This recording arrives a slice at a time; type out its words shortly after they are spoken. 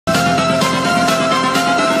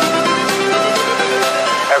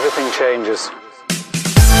everything changes.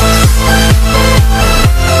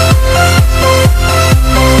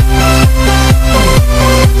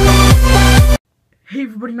 Hey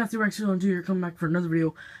everybody, Matthew X2 here, coming back for another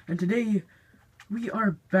video, and today we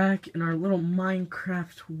are back in our little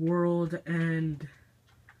Minecraft world, and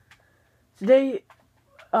today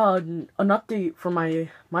an update for my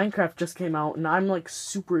Minecraft just came out, and I'm like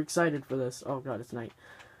super excited for this. Oh god, it's night.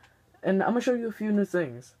 And I'm gonna show you a few new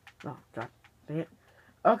things. Oh god, dang it.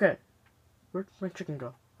 Okay, where'd my chicken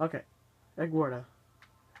go? Okay, egg water.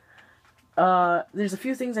 There's a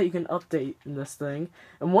few things that you can update in this thing,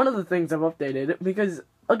 and one of the things I've updated, because,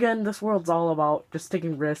 again, this world's all about just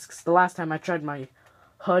taking risks. The last time I tried my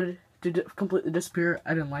HUD to completely disappear,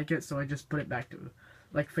 I didn't like it, so I just put it back to,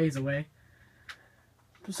 like, phase away.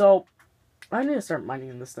 So, I need to start mining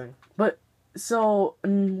in this thing. But, so,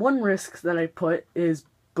 one risk that I put is,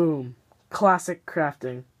 boom, classic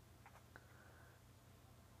crafting.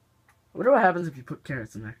 I wonder what happens if you put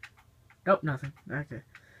carrots in there. Nope, nothing. Okay.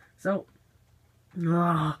 So,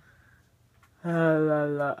 I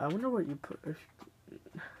wonder what you put.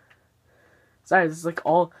 Sorry, this is like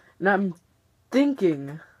all. And I'm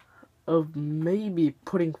thinking of maybe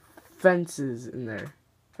putting fences in there.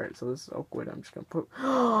 Alright, so this is oak wood. I'm just gonna put.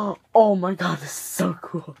 Oh my god, this is so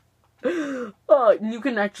cool. You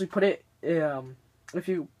can actually put it. If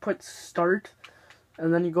you put start,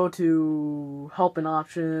 and then you go to help and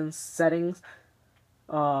options, settings.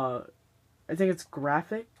 I think it's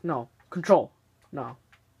graphic. No, control. No,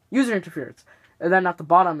 user interference, and then at the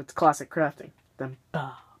bottom it's classic crafting. Then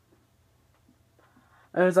bah.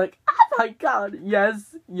 And it's like, oh my god,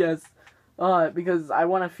 yes, yes. Because I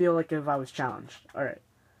want to feel like if I was challenged. All right,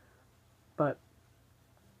 but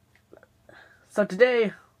so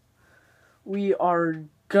today we are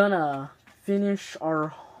gonna finish our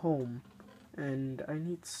home, and I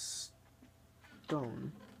need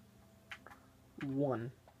stone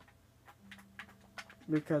 1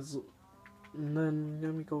 because. And then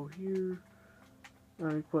let me go here.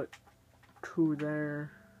 Let me put 2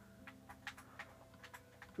 there.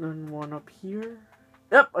 And 1 up here.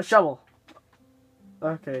 Yep, a shovel.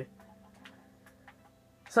 Okay.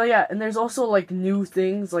 So yeah, and there's also like new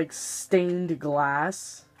things like stained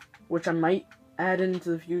glass, which I might add into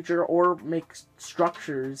the future, or make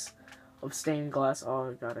structures of stained glass.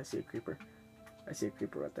 Oh god, I see a creeper. I see a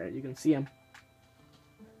creeper right there. You can see him.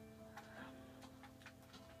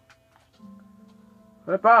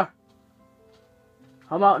 Ripper!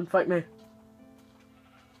 Come out and fight me.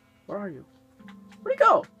 Where are you? Where'd he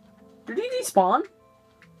go? Did he despawn?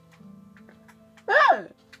 Ah!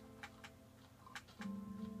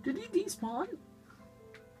 Did he despawn?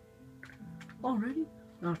 Already?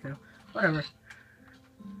 Okay, whatever.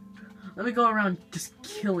 Let me go around just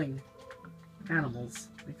killing animals.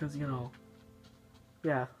 Because, you know,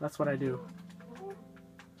 yeah, that's what I do.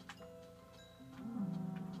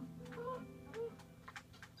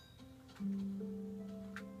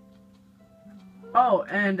 Oh,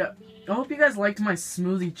 and I hope you guys liked my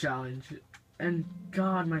smoothie challenge. And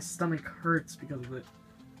god, my stomach hurts because of it.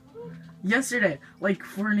 Yesterday, like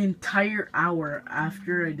for an entire hour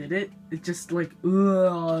after I did it, it just like,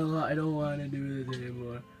 ugh, I don't want to do this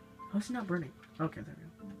anymore. How's it not burning? Okay, there we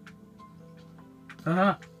go.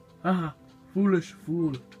 Aha! Aha! Foolish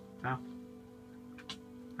fool. Ow.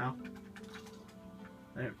 Ow.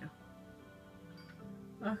 There we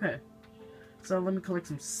go. Okay. So let me collect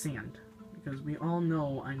some sand. Because we all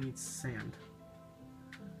know I need sand.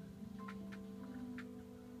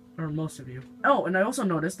 Or most of you. Oh, and I also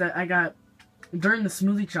noticed that I got, during the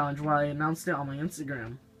smoothie challenge, while I announced it on my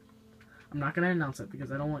Instagram. I'm not going to announce it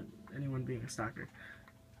because I don't want anyone being a stalker.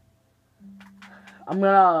 I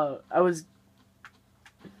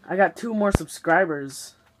got 2 more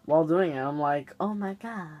subscribers while doing it. I'm like, oh my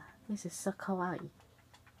god, this is so kawaii.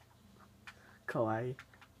 Kawaii.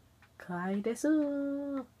 Kawaii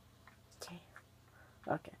desu.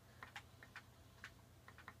 Okay.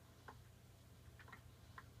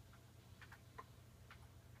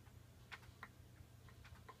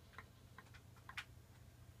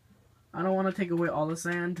 I don't want to take away all the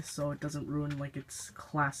sand so it doesn't ruin like its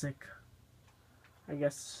classic, I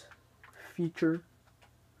guess, feature.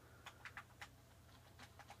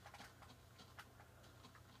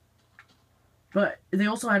 But they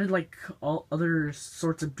also added like all other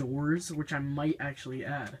sorts of doors, which I might actually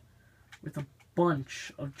add with a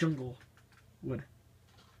bunch of jungle wood.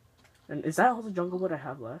 And is that all the jungle wood I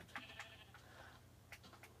have left?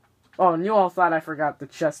 Oh, and you all thought I forgot the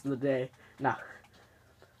chest of the day. Nah.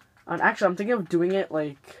 And actually, I'm thinking of doing it,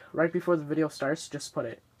 like, right before the video starts. Just put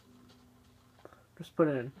it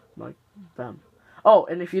in. Like, bam. Oh,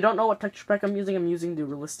 and if you don't know what texture pack I'm using the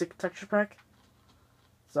realistic texture pack.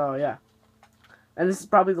 So, yeah. And this is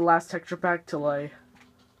probably the last texture pack till I...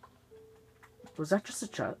 Was that just a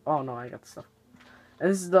chest? Oh, no, I got the stuff.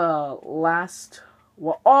 And this is the last...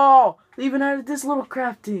 Well, oh! They even added this little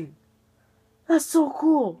crafting! That's so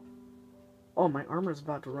cool! Oh, my armor's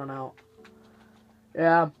about to run out.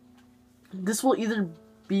 Yeah. This will either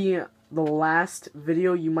be the last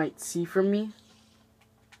video you might see from me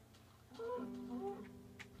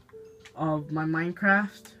of my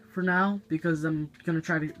Minecraft for now, because I'm gonna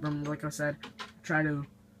try to, like I said, try to...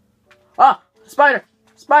 Ah! Spider!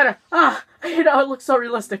 Spider! Ah! I hate how it looks so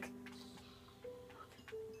realistic.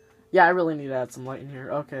 Yeah, I really need to add some light in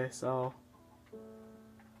here. Okay, so...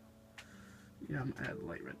 Yeah, I'm gonna add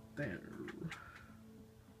light right there.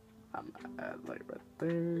 I'm gonna add light right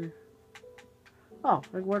there. Oh,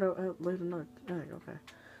 like where do I lay another egg? Okay.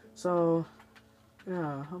 So,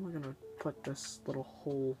 yeah, how am I gonna put this little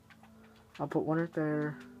hole? I'll put one right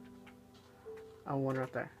there. And one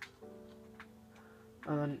right there.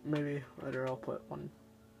 And then maybe later I'll put one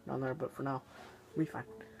down there, but for now, we'll be fine.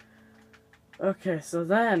 Okay, so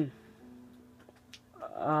then,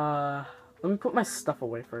 let me put my stuff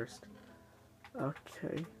away first.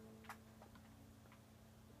 Okay.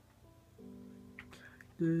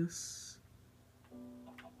 This.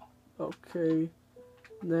 Okay.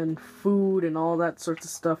 Then food and all that sorts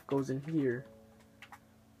of stuff goes in here.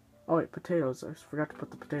 Oh wait, potatoes. I forgot to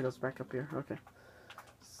put the potatoes back up here. Okay.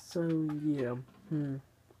 So yeah.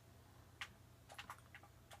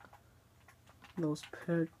 Those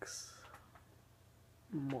picks.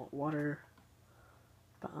 More water.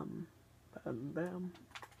 Bam. Bam bam.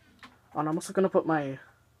 Oh, and I'm also gonna put my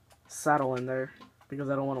saddle in there because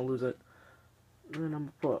I don't want to lose it. And then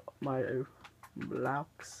I'm gonna put my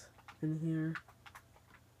blocks in here.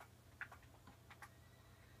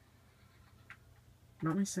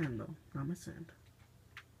 Not my sand though. Not my sand.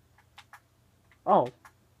 Oh.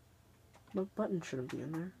 The button shouldn't be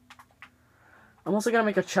in there. I'm also gonna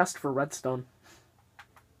make a chest for redstone.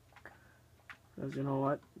 Because you know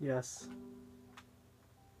what? Yes.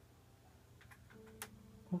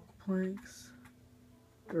 Oak planks.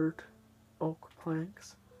 Dirt. Oak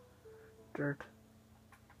planks. Dirt.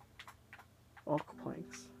 Oak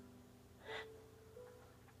planks.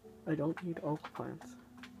 I don't need oak plants.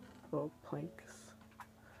 Oak planks.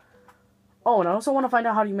 Oh, and I also want to find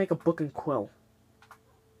out how do you make a book and quill.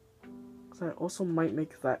 Because I also might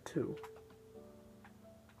make that too.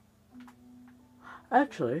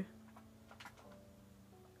 Actually,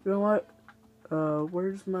 you know what?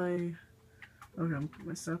 Where's my... Okay,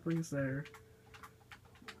 my sapling's there.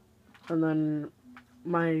 And then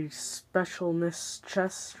my specialness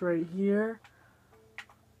chest right here.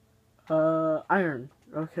 Iron.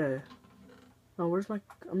 Okay. Oh, where's my...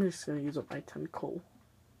 I'm just gonna use up my 10 coal.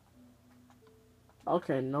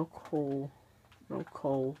 Okay, no coal. No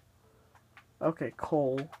coal. Okay,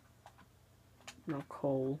 coal. No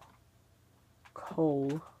coal.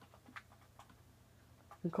 Coal.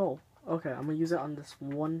 And coal. Okay, I'm gonna use it on this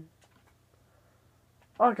one.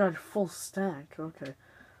 Oh, I got a full stack. Okay.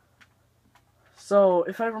 So,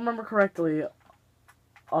 if I remember correctly,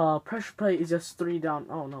 pressure plate is just 3 down.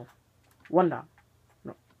 Oh, no. 1 down.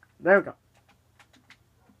 No. There we go.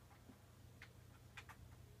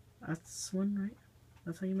 That's 1, right?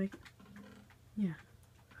 That's how you make it? Yeah.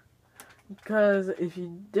 Because if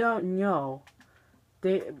you don't know,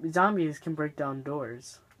 zombies can break down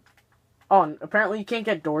doors. Oh, and apparently you can't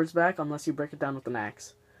get doors back unless you break it down with an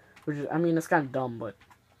axe. Which is, I mean, it's kind of dumb, but...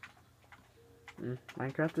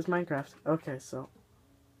 Minecraft is Minecraft. Okay, so...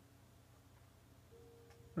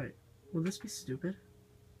 Wait, will this be stupid?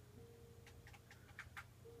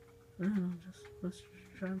 I don't know, let's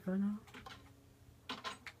try and find out.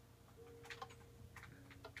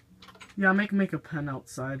 Yeah, I'll make a pen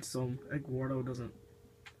outside so Eduardo doesn't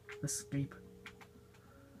escape.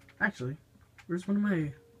 Actually, where's one of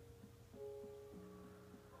my...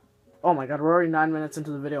 Oh my god, we're already 9 minutes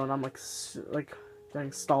into the video and I'm like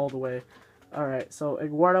getting stalled away. Alright, so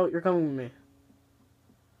Eduardo, you're coming with me.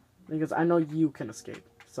 Because I know you can escape,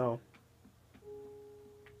 so...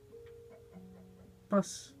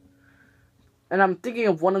 Plus... And I'm thinking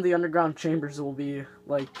of one of the underground chambers will be,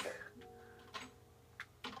 like...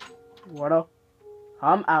 Eduardo,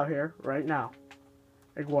 I'm out here right now.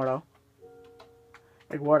 Eduardo.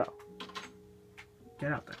 Eduardo.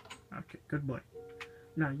 Get out there. Okay, good boy.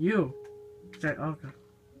 Now you stay. Okay.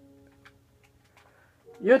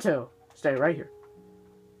 You two stay right here.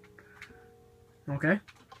 Okay.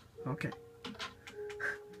 Okay.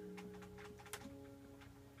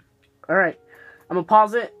 All right. I'm gonna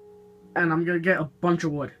pause it, and I'm gonna get a bunch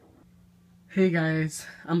of wood. Hey guys,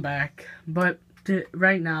 I'm back, but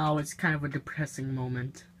right now it's kind of a depressing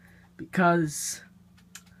moment because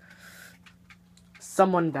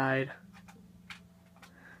someone died.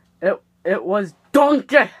 It was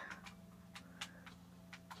Donkey.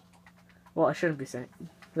 Well, I shouldn't be saying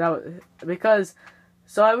that because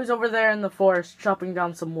so I was over there in the forest chopping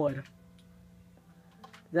down some wood.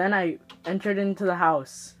 Then I entered into the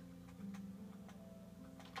house.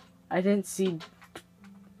 I didn't see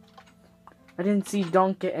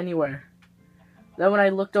Donkey anywhere. Then when I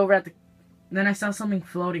looked over at then I saw something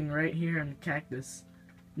floating right here in the cactus.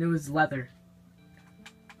 And it was leather.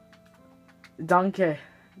 Donkey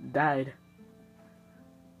died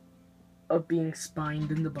of being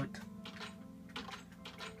spined in the butt.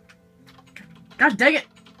 God dang it!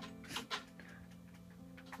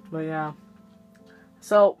 But yeah.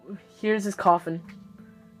 So, here's his coffin.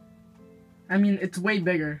 I mean, it's way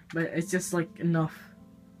bigger, but it's just like enough.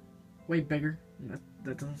 Way bigger.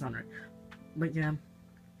 That doesn't sound right. But yeah.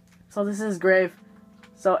 So this is his grave.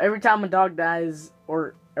 So every time a dog dies,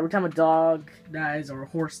 or every time a dog dies, or a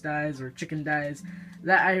horse dies, or a chicken dies,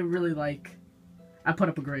 that I really like, I put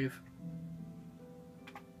up a grave.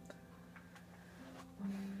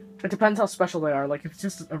 It depends how special they are. Like, if it's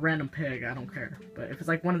just a random pig, I don't care. But if it's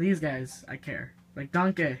like one of these guys, I care. Like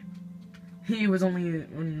Donkey. He was only in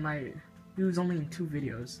 2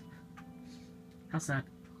 videos. How sad.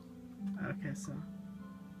 Okay, so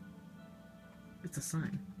it's a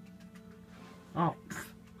sign. Oh.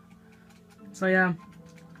 So yeah.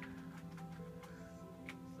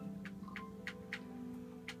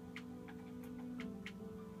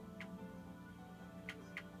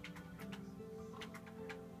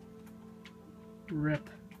 R.I.P.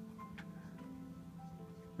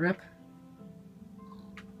 R.I.P.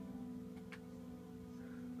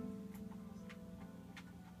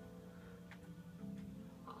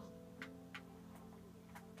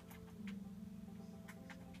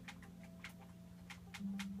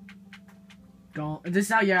 This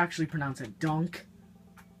is how you actually pronounce it. Donkay.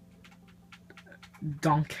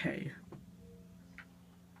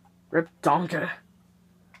 R.I.P. Donkey.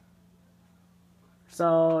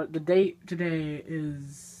 So the date today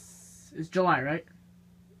is July, right?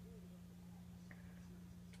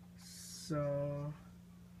 So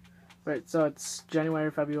wait, so it's January,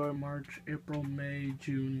 February, March, April, May,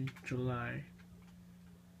 June, July.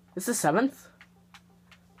 It's the 7th?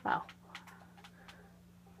 Wow.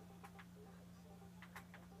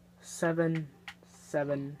 7.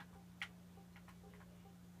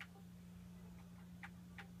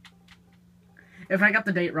 If I got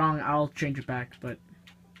the date wrong, I'll change it back, but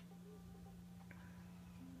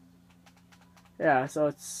yeah, so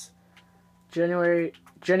it's January,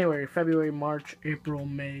 February, March, April,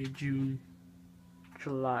 May, June,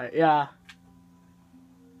 July. Yeah.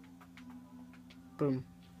 Boom.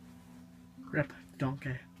 R.I.P.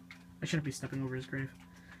 Donkey. I shouldn't be stepping over his grave.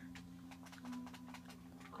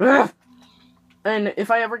 Ugh! And if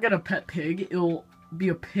I ever get a pet pig, it'll be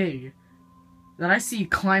a pig that I see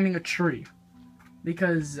climbing a tree.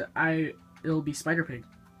 Because it'll be Spider Pig.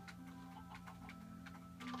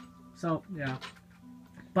 So, yeah.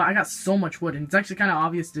 But I got so much wood, and it's actually kind of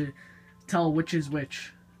obvious to tell which is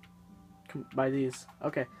which by these.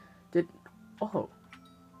 Okay. Oh.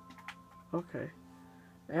 Okay.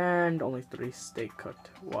 And only 3 steak cooked.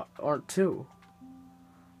 What? Or 2.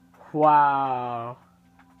 Wow.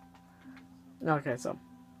 Okay, so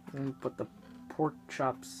let me put the pork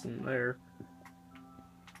chops in there.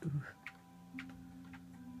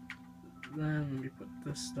 Then let me put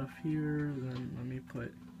this stuff here. Then let me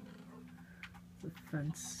put the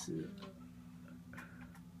fence.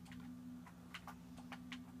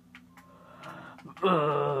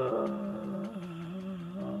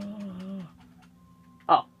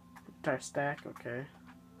 Oh, entire stack. Okay.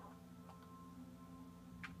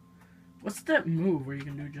 What's that move where you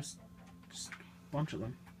can do just a bunch of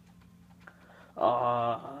them?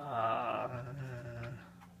 A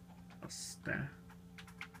stack.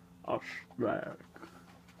 A stack.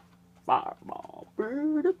 Fireball.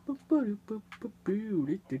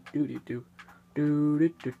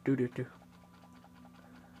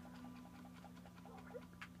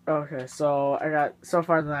 Okay, so I got so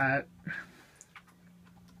far that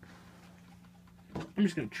I'm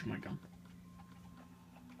just gonna chew my gum.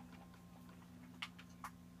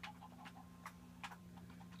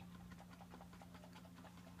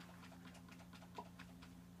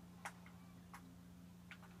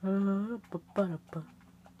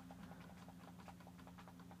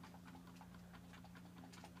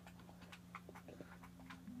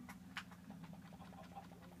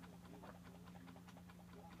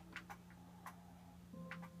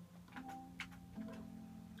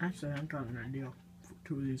 Actually, I've got an idea for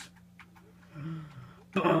 2 of these.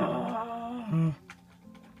 Boom.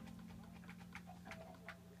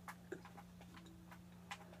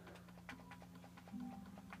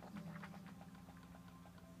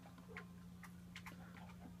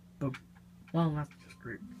 Well, that's just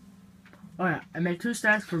great. Oh yeah, I made 2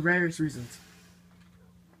 stacks for various reasons.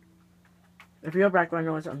 If you have background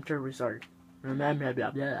noise, I'm terribly sorry. I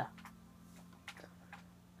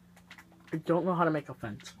don't know how to make a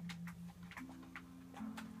fence.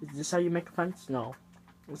 Is this how you make a fence? No.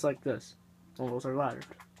 It's like this. All those are ladders.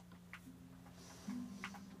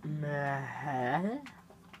 Meh.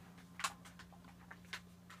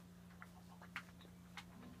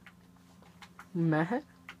 Meh.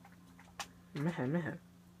 Meh, meh.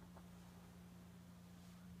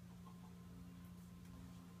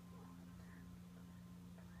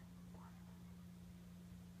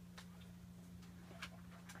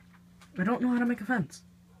 I don't know how to make a fence.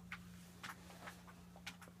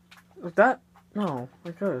 Like that? No,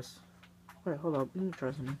 like this. Wait, hold up. Let me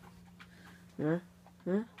try something. Yeah?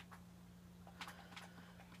 Yeah?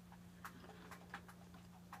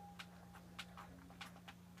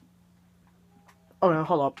 Oh no,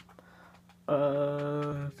 hold up.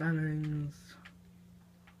 Settings.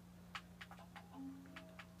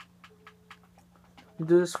 We'll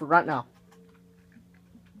do this for right now.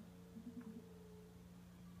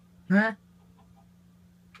 Huh?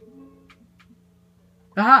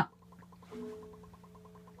 Aha!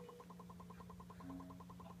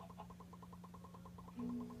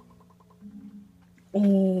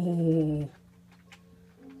 Oh!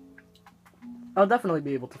 I'll definitely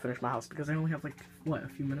be able to finish my house because I only have like, what, a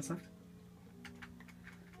few minutes left?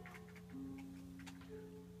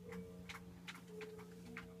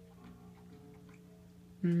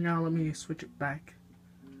 Now let me switch it back.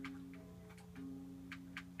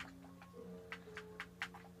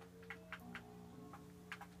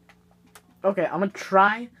 Okay, I'm gonna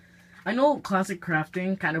try. I know classic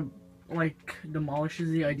crafting kind of like demolishes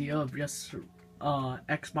the idea of just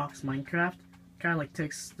Xbox Minecraft. Kind of like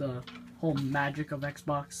takes the whole magic of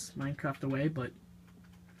Xbox Minecraft away, but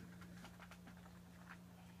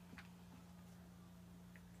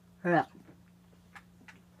yeah.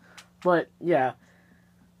 But yeah,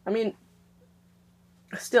 I mean,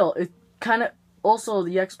 still, it kind of also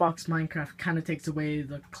the Xbox Minecraft kind of takes away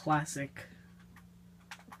the classic.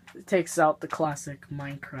 It takes out the classic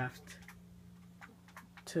Minecraft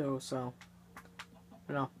too, so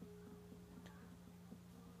you know.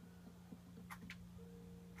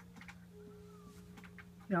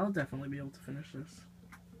 Yeah, I'll definitely be able to finish this.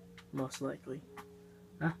 Most likely.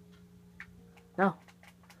 Huh? No.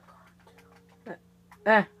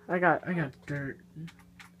 I got dirt.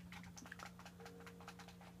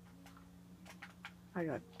 I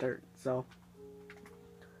got dirt, so.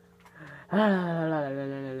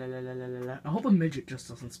 I hope a midget just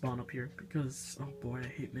doesn't spawn up here because, oh boy, I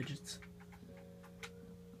hate midgets.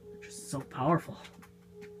 They're just so powerful.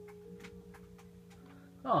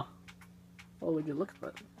 Oh. Oh, would you look at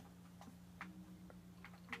that?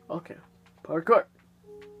 Okay. Parkour.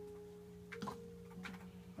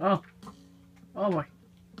 Oh. Oh boy.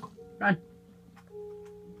 Run.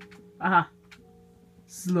 Aha.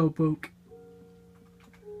 Slowpoke.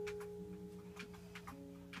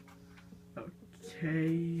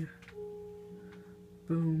 Okay.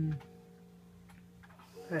 Boom.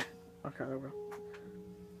 Hey. Okay, there we go.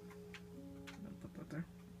 Put that there.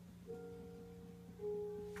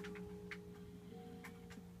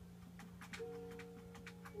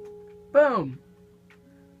 Boom.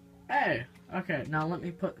 Hey. Okay. Now let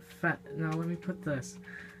me put this.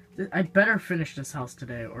 I better finish this house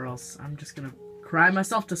today, or else I'm just gonna cry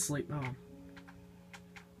myself to sleep. Oh.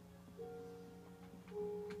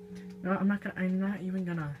 No, I'm not even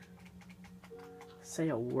gonna say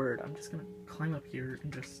a word. I'm just gonna climb up here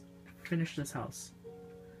and just finish this house.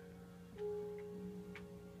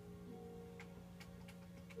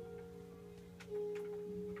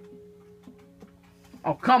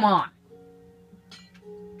 Oh, come on!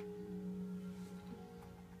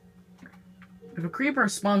 If a creeper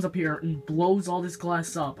spawns up here and blows all this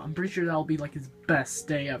glass up, I'm pretty sure that'll be like his best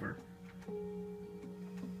day ever.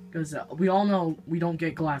 Because we all know we don't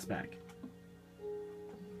get glass back.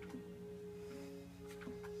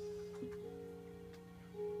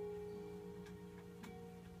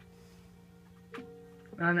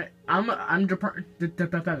 And I'm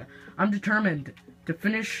determined to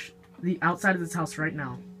finish the outside of this house right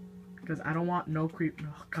now. Because I don't want no creep.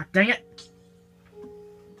 Oh, God dang it!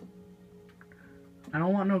 I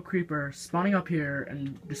don't want no creeper spawning up here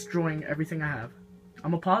and destroying everything I have.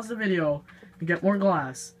 I'm gonna pause the video and get more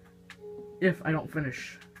glass if I don't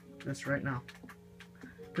finish this right now.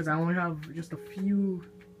 Because I only have just a few...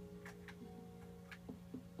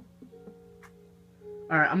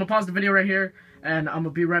 Alright, I'm gonna pause the video right here, and I'm gonna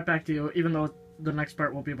be right back to you, even though the next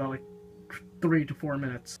part will be about like 3 to 4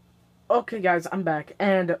 minutes. Okay guys, I'm back,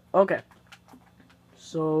 and okay.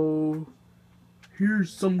 So,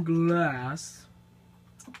 here's some glass.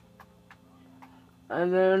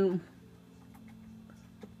 And then,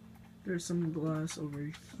 there's some glass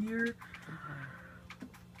over here.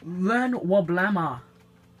 Then, wablama.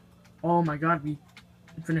 Oh my god, we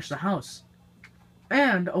finished the house.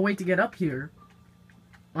 And a way to get up here,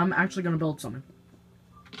 I'm actually gonna build something.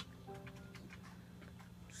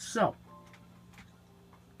 So.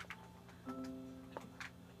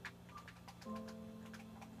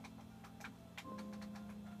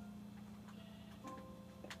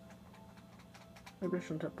 Maybe I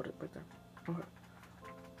shouldn't have put it right there. Okay.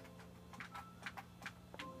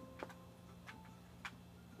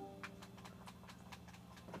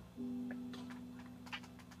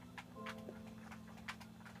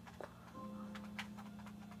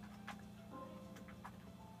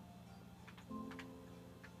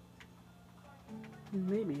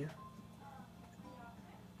 Maybe.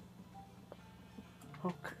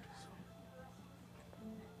 Okay.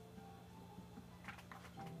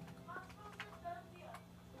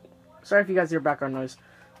 Sorry if you guys hear background noise.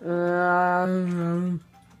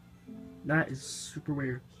 That is super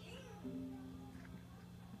weird.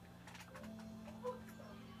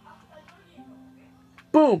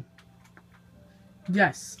 Boom!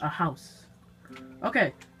 Yes, a house.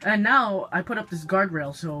 Okay, and now I put up this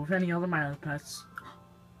guardrail so if any other my other pets...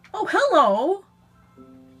 Oh, hello!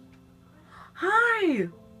 Hi!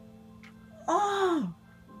 Oh!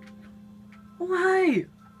 Oh, hi!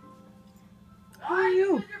 How are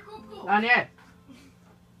you? Daniel!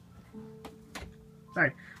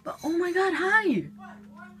 Sorry. But, oh my god, hi!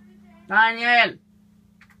 Daniel!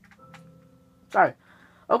 Sorry.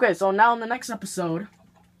 Okay, so now in the next episode,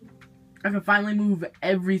 I can finally move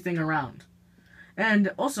everything around.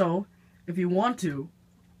 And also, if you want to,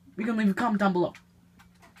 you can leave a comment down below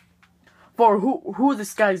for who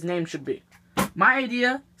this guy's name should be. My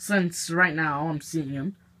idea, since right now I'm seeing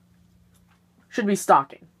him, should be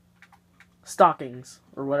Stockings,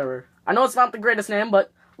 or whatever. I know it's not the greatest name,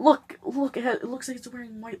 but look at it. It looks like it's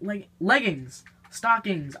wearing white leggings.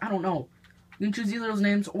 Stockings, I don't know. You can choose either of those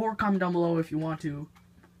names, or comment down below if you want to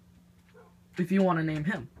name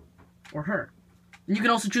him or her. And you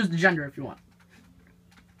can also choose the gender if you want.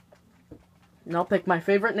 And I'll pick my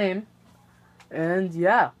favorite name. And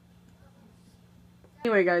yeah.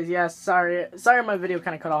 Anyway, guys, yeah, sorry my video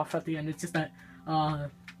kind of cut off at the end. It's just that, I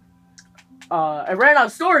ran out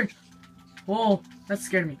of storage! Oh, that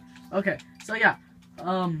scared me. Okay, so yeah,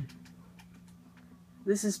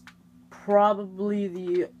 this is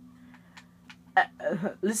probably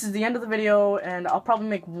this is the end of the video, and I'll probably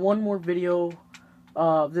make one more video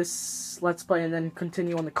of this Let's Play, and then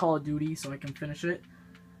continue on the Call of Duty so I can finish it.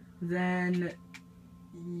 Then,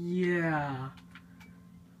 yeah.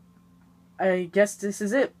 I guess this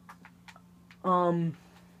is it. Remember,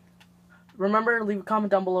 leave a comment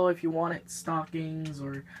down below if you want it, Stockings,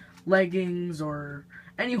 or Leggings, or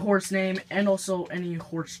any horse name, and also any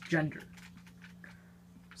horse gender.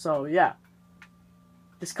 So, yeah.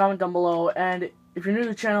 Just comment down below, and if you're new to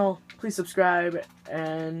the channel, please subscribe,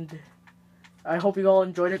 and I hope you all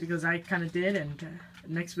enjoyed it, because I kind of did, and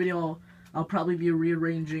next video, I'll probably be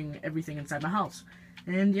rearranging everything inside my house.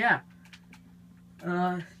 And, yeah.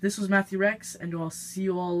 This was Matthew Rex, and I'll see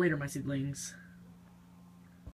you all later, my seedlings.